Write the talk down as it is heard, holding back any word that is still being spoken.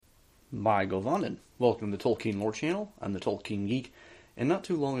By Govanden. Welcome to the Tolkien Lore Channel. I'm the Tolkien Geek, and not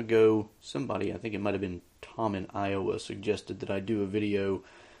too long ago, somebody, I think it might have been Tom in Iowa, suggested that I do a video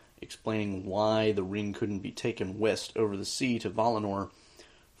explaining why the ring couldn't be taken west over the sea to Valinor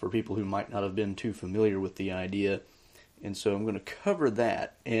for people who might not have been too familiar with the idea. And so I'm going to cover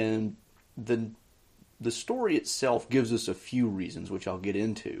that, and the story itself gives us a few reasons, which I'll get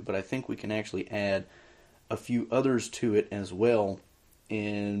into, but I think we can actually add a few others to it as well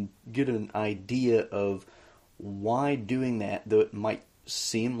and get an idea of why doing that, though it might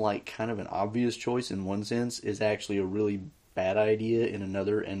seem like kind of an obvious choice in one sense, is actually a really bad idea in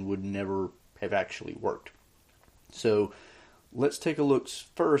another and would never have actually worked. So let's take a look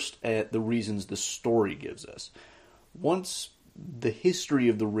first at the reasons the story gives us. Once the history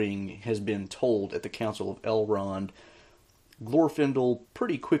of the ring has been told at the Council of Elrond, Glorfindel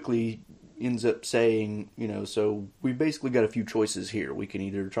pretty quickly ends up saying, so we basically got a few choices here. We can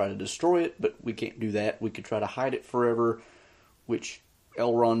either try to destroy it, but we can't do that. We could try to hide it forever, which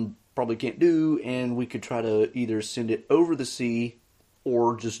Elrond probably can't do, and we could try to either send it over the sea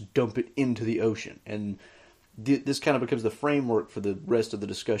or just dump it into the ocean. And this kind of becomes the framework for the rest of the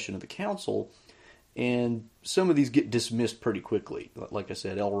discussion of the council, and some of these get dismissed pretty quickly. Like I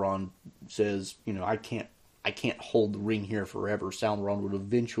said, Elrond says, I can't hold the ring here forever. Sauron would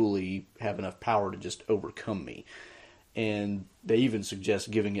eventually have enough power to just overcome me. And they even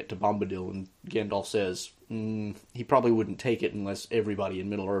suggest giving it to Bombadil, and Gandalf says he probably wouldn't take it unless everybody in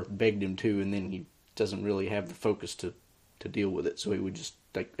Middle-earth begged him to, and then he doesn't really have the focus to deal with it, so he would just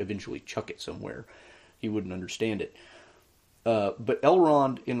eventually chuck it somewhere. He wouldn't understand it. But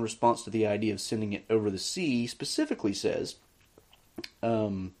Elrond, in response to the idea of sending it over the sea, specifically says,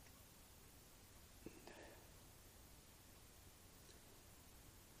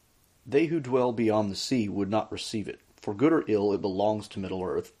 "They who dwell beyond the sea would not receive it. For good or ill, it belongs to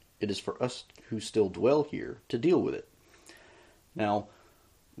Middle-earth. It is for us who still dwell here to deal with it." Now,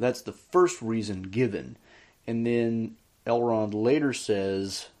 that's the first reason given. And then Elrond later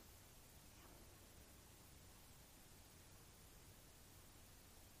says,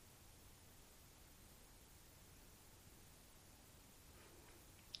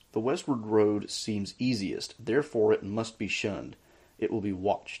 "The westward road seems easiest, therefore it must be shunned. It will be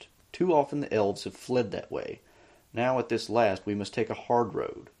watched. Too often the elves have fled that way. Now at this last we must take a hard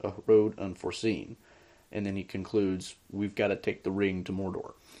road, a road unforeseen." And then he concludes, we've got to take the ring to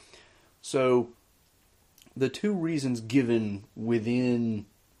Mordor. So the two reasons given within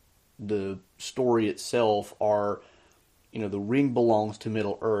the story itself are, the ring belongs to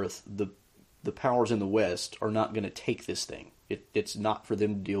Middle-earth. The powers in the West are not going to take this thing. It's not for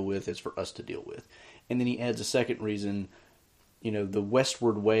them to deal with, it's for us to deal with. And then he adds a second reason, the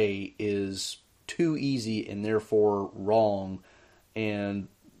westward way is too easy and therefore wrong, and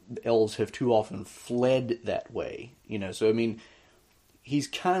the elves have too often fled that way. So he's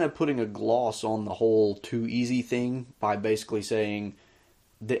kind of putting a gloss on the whole too easy thing by basically saying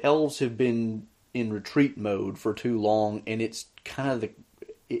the elves have been in retreat mode for too long, and it's kind of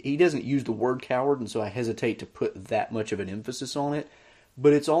he doesn't use the word coward, and so I hesitate to put that much of an emphasis on it.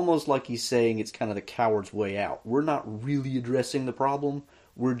 But it's almost like he's saying it's kind of the coward's way out. We're not really addressing the problem.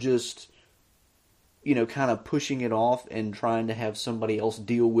 We're just, kind of pushing it off and trying to have somebody else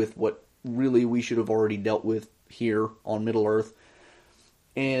deal with what really we should have already dealt with here on Middle-earth.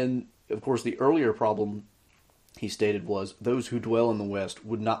 And, of course, the earlier problem, he stated, was those who dwell in the West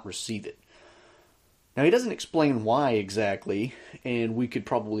would not receive it. Now, he doesn't explain why exactly, and we could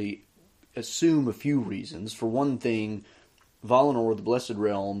probably assume a few reasons. For one thing, Valinor, the Blessed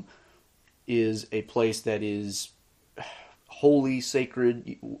Realm, is a place that is holy,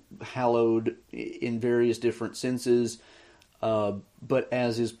 sacred, hallowed in various different senses. But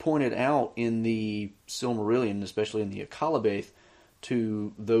as is pointed out in the Silmarillion, especially in the Akalabaith,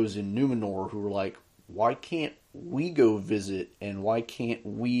 to those in Numenor who are like, why can't we go visit, and why can't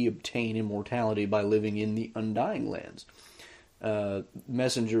we obtain immortality by living in the Undying Lands?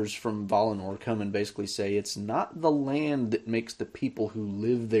 Messengers from Valinor come and basically say it's not the land that makes the people who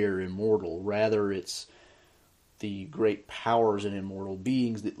live there immortal. Rather, it's the great powers and immortal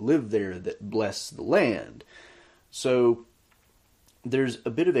beings that live there that bless the land. So there's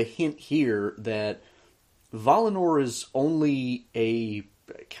a bit of a hint here that Valinor is only a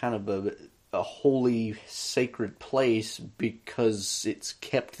kind of a holy, sacred place because it's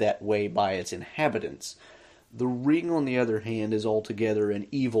kept that way by its inhabitants. The ring, on the other hand, is altogether an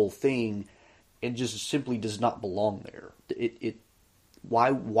evil thing and just simply does not belong there.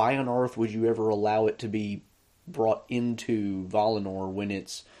 Why on earth would you ever allow it to be brought into Valinor when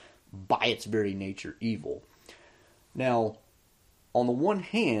it's, by its very nature, evil? Now, on the one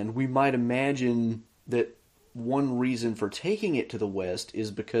hand, we might imagine that one reason for taking it to the west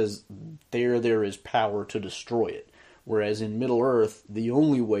is because there is power to destroy it. Whereas in Middle-earth, the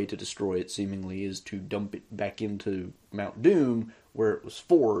only way to destroy it, seemingly, is to dump it back into Mount Doom, where it was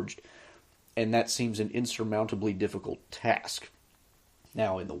forged, and that seems an insurmountably difficult task.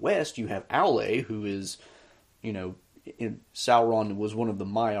 Now, in the west, you have Aule, who is, Sauron was one of the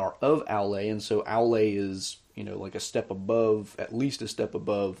Maiar of Aule, and so Aule is, like a step above, at least a step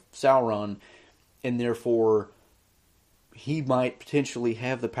above Sauron, and therefore he might potentially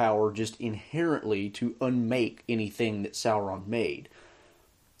have the power just inherently to unmake anything that Sauron made.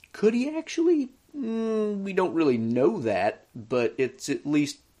 Could he actually? We don't really know that, but it's at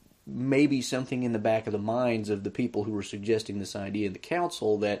least maybe something in the back of the minds of the people who were suggesting this idea in the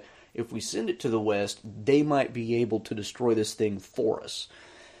council, that if we send it to the west, they might be able to destroy this thing for us.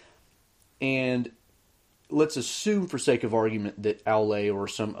 And let's assume, for sake of argument, that Aule or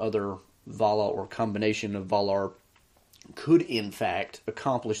some other Valar or combination of Valar could in fact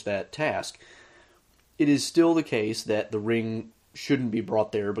accomplish that task. It is still the case that the ring shouldn't be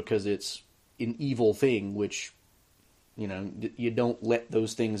brought there because it's an evil thing, which, you don't let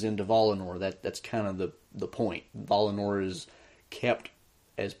those things into Valinor. That's kind of the point. Valinor is kept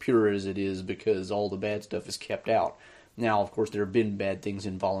as pure as it is because all the bad stuff is kept out. Now, of course, there have been bad things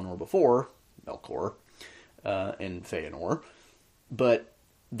in Valinor before, Melkor and Feanor, but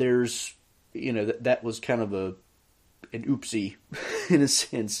there's, that was kind of an oopsie, in a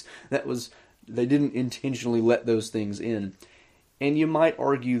sense. They didn't intentionally let those things in. And you might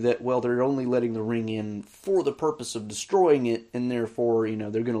argue that, well, they're only letting the ring in for the purpose of destroying it, and therefore,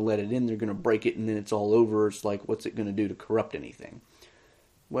 they're going to let it in, they're going to break it, and then it's all over. It's like, what's it going to do to corrupt anything?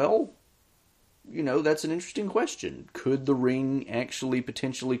 Well, that's an interesting question. Could the ring actually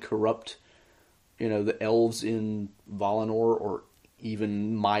potentially corrupt, the elves in Valinor, or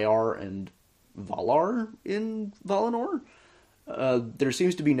even Maiar and Valar in Valinor? There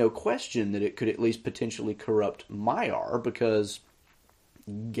seems to be no question that it could at least potentially corrupt Maiar, because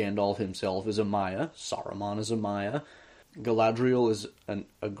Gandalf himself is a Maia, Saruman is a Maia, Galadriel is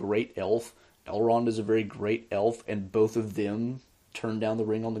a great elf, Elrond is a very great elf, and both of them turn down the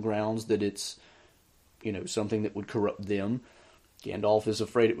ring on the grounds that it's, something that would corrupt them. Gandalf is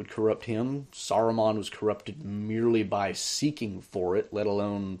afraid it would corrupt him. Saruman was corrupted merely by seeking for it, let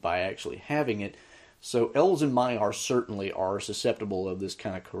alone by actually having it. So elves and Maiar certainly are susceptible of this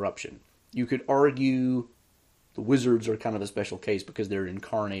kind of corruption. You could argue the wizards are kind of a special case because they're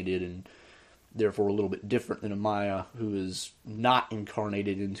incarnated and therefore a little bit different than a Maia who is not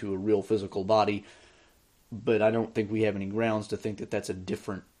incarnated into a real physical body. But I don't think we have any grounds to think that that's a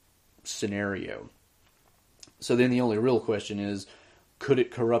different scenario. So then the only real question is, could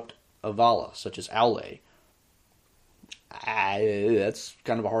it corrupt a Vala, such as Aule? That's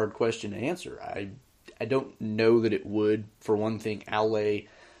kind of a hard question to answer. I don't know that it would. For one thing, Aule,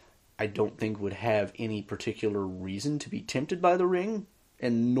 I don't think would have any particular reason to be tempted by the ring,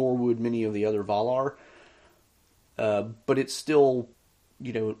 and nor would many of the other Valar. But it's still,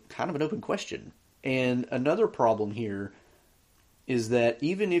 kind of an open question. And another problem here is that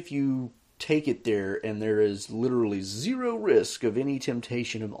even if you take it there and there is literally zero risk of any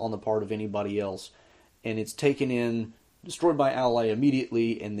temptation on the part of anybody else, and it's taken in, destroyed by Aule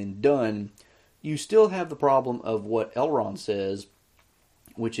immediately, and then done, you still have the problem of what Elrond says,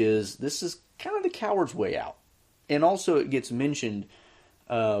 which is, this is kind of the coward's way out. And also it gets mentioned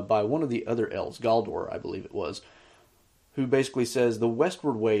by one of the other elves, Galdor, I believe it was, who basically says the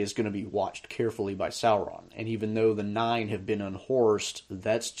westward way is going to be watched carefully by Sauron. And even though the Nine have been unhorsed,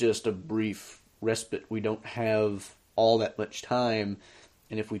 that's just a brief respite. We don't have all that much time.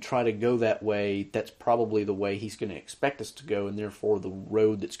 And if we try to go that way, that's probably the way he's going to expect us to go, and therefore the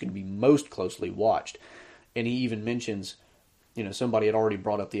road that's going to be most closely watched. And he even mentions, somebody had already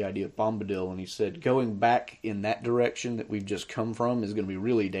brought up the idea of Bombadil, and he said, going back in that direction that we've just come from is going to be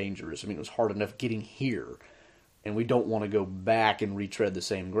really dangerous. I mean, it was hard enough getting here, and we don't want to go back and retread the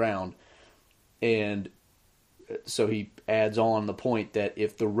same ground. And so he adds on the point that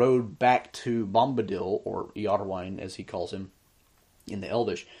if the road back to Bombadil, or Eowyn as he calls him in the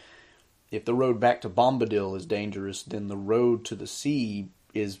Elvish, if the road back to Bombadil is dangerous, then the road to the sea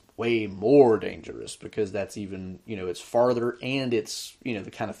is way more dangerous, because that's even, it's farther, and it's, the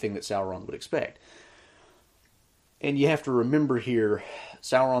kind of thing that Sauron would expect. And you have to remember here,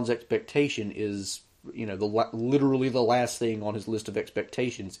 Sauron's expectation is, literally the last thing on his list of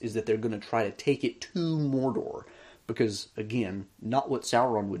expectations is that they're going to try to take it to Mordor. Because, again, not what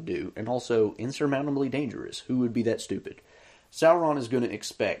Sauron would do, and also insurmountably dangerous. Who would be that stupid? Sauron is going to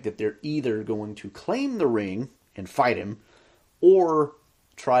expect that they're either going to claim the ring and fight him, or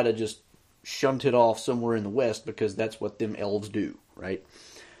try to just shunt it off somewhere in the west, because that's what them elves do, right?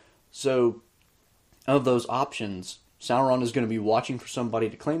 So, of those options, Sauron is going to be watching for somebody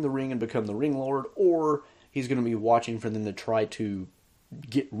to claim the ring and become the Ring Lord, or he's going to be watching for them to try to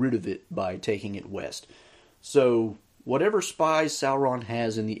get rid of it by taking it west. So, whatever spies Sauron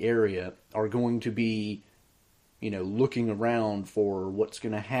has in the area are going to be, looking around for what's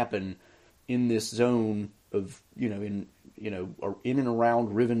going to happen in this zone of, in and around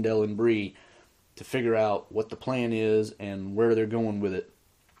Rivendell and Bree, to figure out what the plan is and where they're going with it.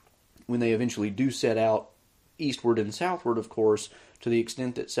 When they eventually do set out eastward and southward, of course, to the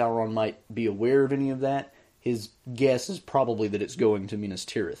extent that Sauron might be aware of any of that, his guess is probably that it's going to Minas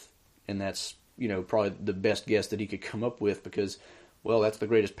Tirith. And that's, probably the best guess that he could come up with, because, well, that's the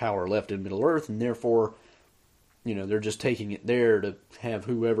greatest power left in Middle-earth, and therefore, they're just taking it there to have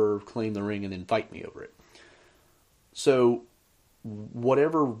whoever claim the ring and then fight me over it. So,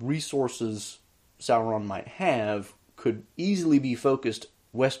 whatever resources Sauron might have could easily be focused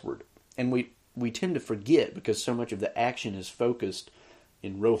westward. And we tend to forget, because so much of the action is focused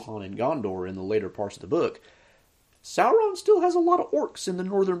in Rohan and Gondor in the later parts of the book, Sauron still has a lot of orcs in the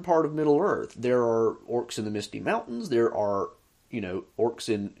northern part of Middle-earth. There are orcs in the Misty Mountains. There are, orcs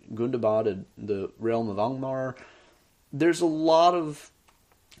in Gundabad and the realm of Angmar. There's a lot of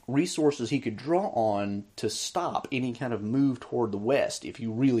resources he could draw on to stop any kind of move toward the west if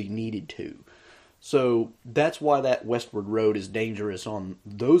you really needed to. So that's why that westward road is dangerous on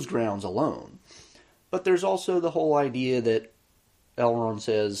those grounds alone. But there's also the whole idea that Elrond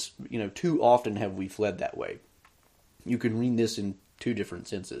says, too often have we fled that way. You can read this in two different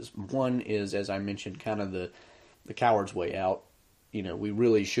senses. One is, as I mentioned, kind of the coward's way out. We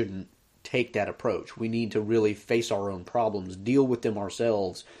really shouldn't take that approach. We need to really face our own problems, deal with them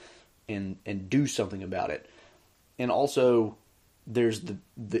ourselves, and do something about it. And also, there's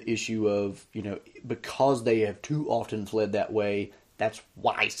the issue of, because they have too often fled that way, that's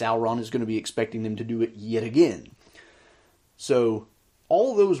why Sauron is going to be expecting them to do it yet again. So,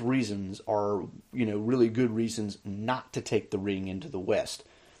 all those reasons are, really good reasons not to take the ring into the west.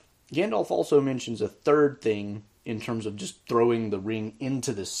 Gandalf also mentions a third thing in terms of just throwing the ring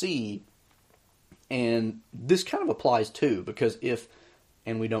into the sea. And this kind of applies too, because if,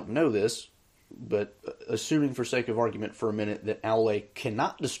 and we don't know this, but assuming for sake of argument for a minute that Aule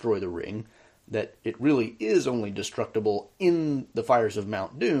cannot destroy the ring, that it really is only destructible in the fires of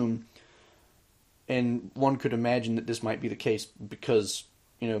Mount Doom. And one could imagine that this might be the case because,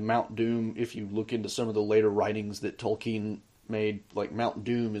 Mount Doom, if you look into some of the later writings that Tolkien made, like Mount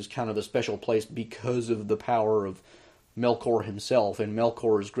Doom is kind of a special place because of the power of Melkor himself, and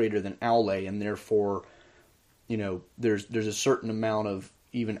Melkor is greater than Aule, and therefore, there's a certain amount of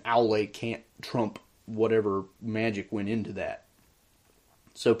even Aule can't trump whatever magic went into that.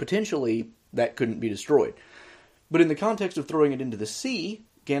 So potentially, that couldn't be destroyed. But in the context of throwing it into the sea,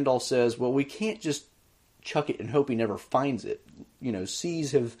 Gandalf says, well, we can't just chuck it and hope he never finds it.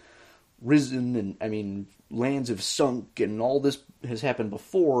 Seas have risen, and, lands have sunk, and all this has happened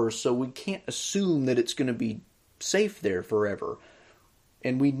before, so we can't assume that it's going to be safe there forever.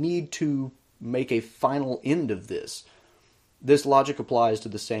 And we need to make a final end of this. This logic applies to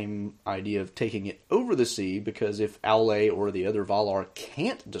the same idea of taking it over the sea, because if Aule or the other Valar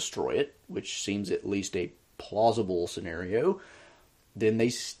can't destroy it, which seems at least a plausible scenario, then they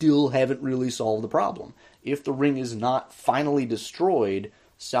still haven't really solved the problem. If the ring is not finally destroyed,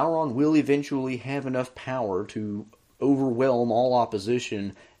 Sauron will eventually have enough power to overwhelm all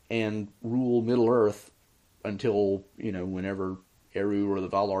opposition and rule Middle-earth until, whenever Eru or the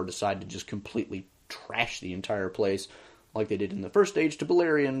Valar decide to just completely trash the entire place, like they did in the first age to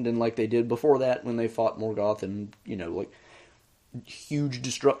Beleriand, and like they did before that when they fought Morgoth, and, huge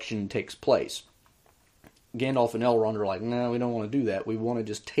destruction takes place. Gandalf and Elrond are like, no, we don't want to do that. We want to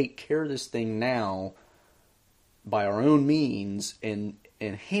just take care of this thing now by our own means and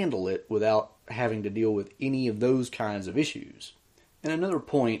handle it without having to deal with any of those kinds of issues. And another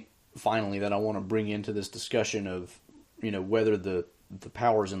point, finally, that I want to bring into this discussion of, whether the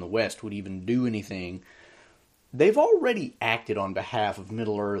powers in the West would even do anything. They've already acted on behalf of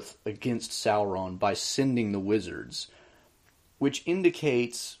Middle-earth against Sauron by sending the wizards, which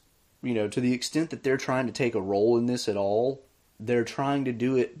indicates, to the extent that they're trying to take a role in this at all, they're trying to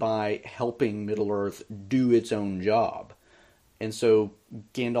do it by helping Middle-earth do its own job. And so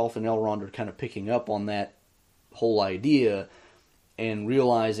Gandalf and Elrond are kind of picking up on that whole idea and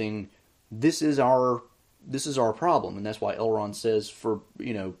realizing this is our problem, and that's why Elrond says, for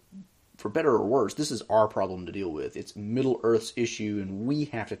better or worse, this is our problem to deal with. It's Middle-earth's issue, and we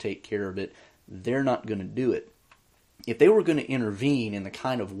have to take care of it. They're not going to do it. if they were going to intervene in the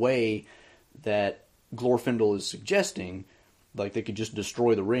kind of way that Glorfindel is suggesting, like they could just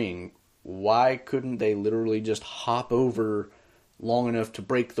destroy the ring, why couldn't they literally just hop over long enough to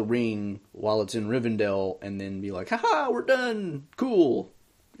break the ring while it's in Rivendell and then be like, haha, we're done, cool,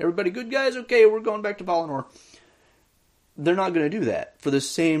 everybody good, guys, okay, we're going back to Valinor. They're not going to do that for the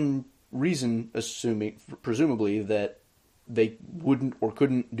same reason, presumably, that they wouldn't or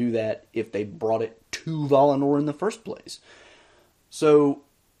couldn't do that if they brought it to Valinor in the first place. So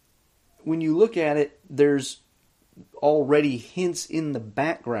when you look at it, there's already hints in the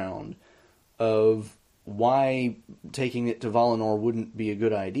background of why taking it to Valinor wouldn't be a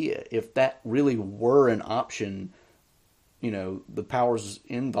good idea. If that really were an option, the powers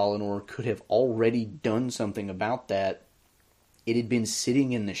in Valinor could have already done something about that. It had been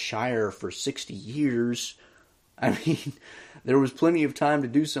sitting in the Shire for 60 years. I mean, there was plenty of time to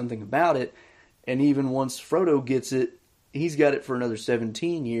do something about it, and even once Frodo gets it, he's got it for another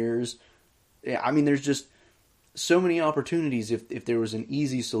 17 years. I mean, there's just so many opportunities if there was an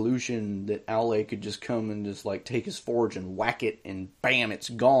easy solution that Aule could just come and just like take his forge and whack it and bam, it's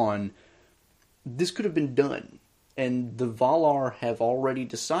gone. This could have been done. And the Valar have already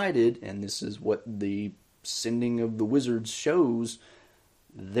decided, and this is what the sending of the wizards shows,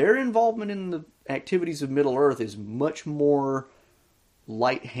 their involvement in the activities of Middle-earth is much more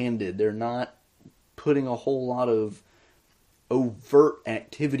light-handed. They're not putting a whole lot of overt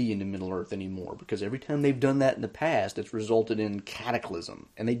activity into Middle-earth anymore, because every time they've done that in the past, it's resulted in cataclysm,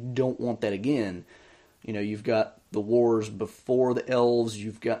 and they don't want that again. You've got the wars before the elves,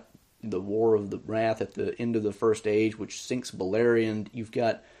 you've got the War of the Wrath at the end of the First Age, which sinks Beleriand, you've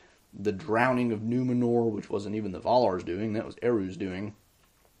got the drowning of Numenor, which wasn't even the Valar's doing, that was Eru's doing.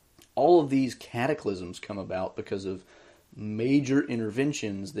 All of these cataclysms come about because of major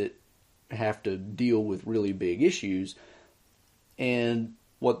interventions that have to deal with really big issues. And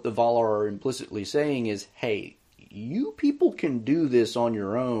what the Valar are implicitly saying is, hey, you people can do this on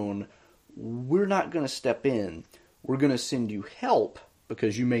your own. We're not going to step in. We're going to send you help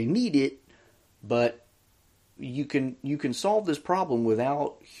because you may need it, but you can solve this problem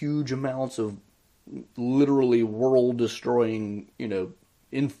without huge amounts of literally world-destroying,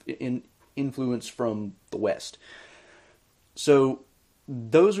 influence from the West. So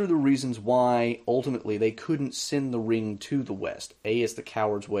those are the reasons why ultimately they couldn't send the ring to the West. A, it's the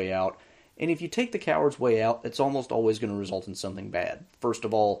coward's way out, and if you take the coward's way out, it's almost always going to result in something bad. First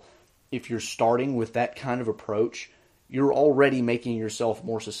of all, if you're starting with that kind of approach, you're already making yourself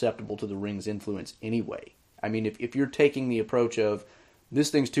more susceptible to the ring's influence anyway. I mean, if you're taking the approach of, this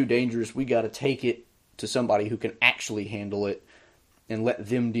thing's too dangerous, we got to take it to somebody who can actually handle it and let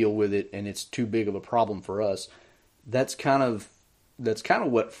them deal with it, and it's too big of a problem for us, that's kind of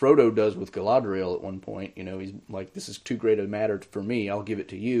what Frodo does with Galadriel at one point. He's like, this is too great a matter for me, I'll give it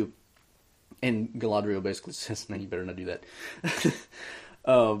to you. And Galadriel basically says, no, you better not do that.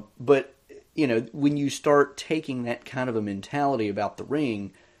 But, when you start taking that kind of a mentality about the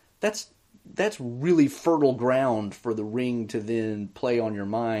ring, that's really fertile ground for the ring to then play on your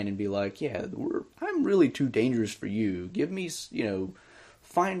mind and be like, yeah, I'm really too dangerous for you. Give me,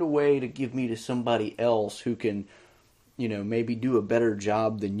 find a way to give me to somebody else who can, maybe do a better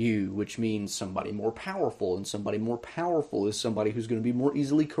job than you, which means somebody more powerful, and somebody more powerful is somebody who's going to be more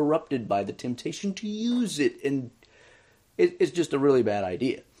easily corrupted by the temptation to use it, and it's just a really bad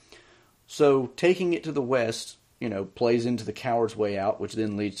idea. So taking it to the West, plays into the coward's way out, which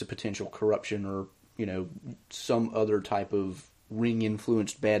then leads to potential corruption or, some other type of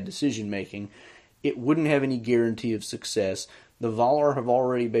ring-influenced bad decision-making. It wouldn't have any guarantee of success. The Valar have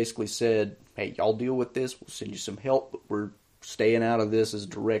already basically said, hey, y'all deal with this, we'll send you some help, but we're staying out of this as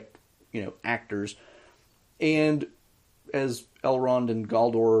direct, actors. And as Elrond and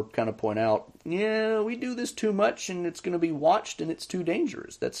Galdor kind of point out, yeah, we do this too much and it's going to be watched and it's too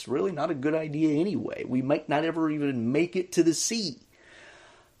dangerous. That's really not a good idea anyway. We might not ever even make it to the sea.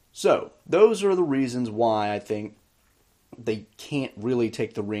 So, those are the reasons why I think they can't really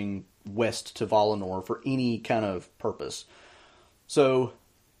take the ring west to Valinor for any kind of purpose. So,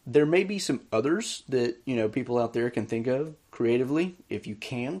 there may be some others that, people out there can think of creatively. If you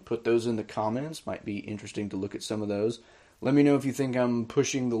can, put those in the comments. Might be interesting to look at some of those. Let me know if you think I'm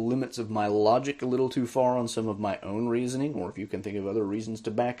pushing the limits of my logic a little too far on some of my own reasoning, or if you can think of other reasons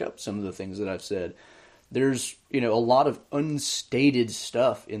to back up some of the things that I've said. There's, a lot of unstated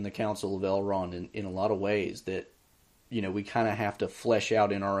stuff in the Council of Elrond in a lot of ways that, we kind of have to flesh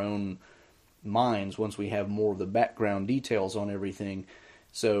out in our own minds once we have more of the background details on everything.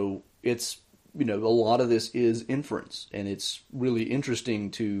 So it's, a lot of this is inference, and it's really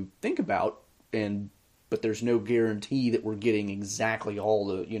interesting to think about and but there's no guarantee that we're getting exactly all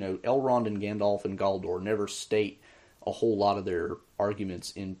the, Elrond and Gandalf and Galdor never state a whole lot of their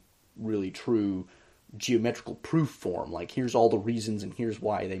arguments in really true geometrical proof form. Like, here's all the reasons and here's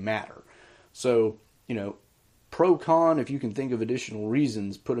why they matter. So, pro con, if you can think of additional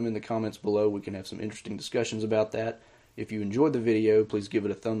reasons, put them in the comments below. We can have some interesting discussions about that. If you enjoyed the video, please give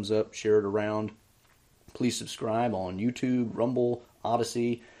it a thumbs up, share it around. Please subscribe on YouTube, Rumble,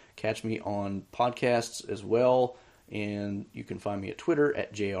 Odyssey. Catch me on podcasts as well. And you can find me at Twitter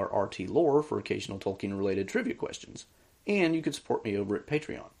at JRRTLore for occasional Tolkien-related trivia questions. And you can support me over at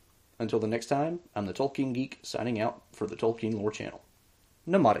Patreon. Until the next time, I'm the Tolkien Geek signing out for the Tolkien Lore Channel.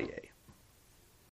 Namaste.